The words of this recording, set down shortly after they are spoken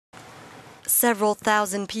Several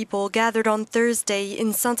thousand people gathered on Thursday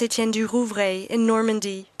in Saint-Etienne-du-Rouvray in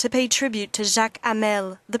Normandy to pay tribute to Jacques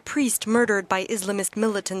Hamel, the priest murdered by Islamist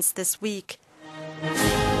militants this week.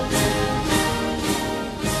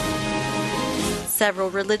 Several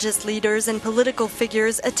religious leaders and political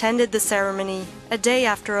figures attended the ceremony, a day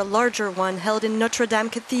after a larger one held in Notre Dame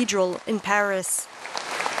Cathedral in Paris.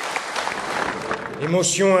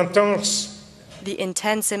 Émotion intense. The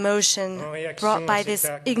intense emotion brought by this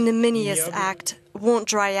ignominious act won't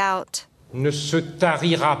dry out. Ne se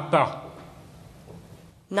tarira pas.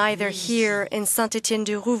 Neither here in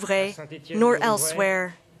Saint-Etienne-du-Rouvray nor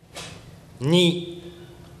elsewhere. Ni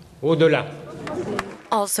au-delà.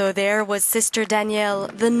 Also there was Sister Danielle,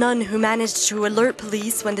 the nun who managed to alert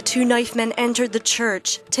police when the two knifemen entered the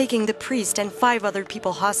church, taking the priest and 5 other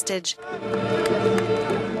people hostage.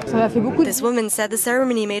 This woman said the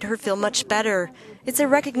ceremony made her feel much better. It's a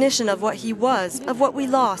recognition of what he was, of what we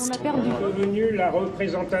lost.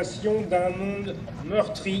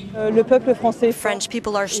 French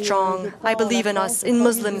people are strong. I believe in us, in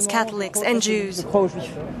Muslims, Catholics, and Jews.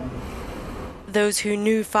 Those who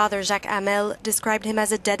knew Father Jacques Hamel described him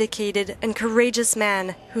as a dedicated and courageous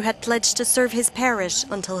man who had pledged to serve his parish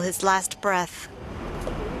until his last breath.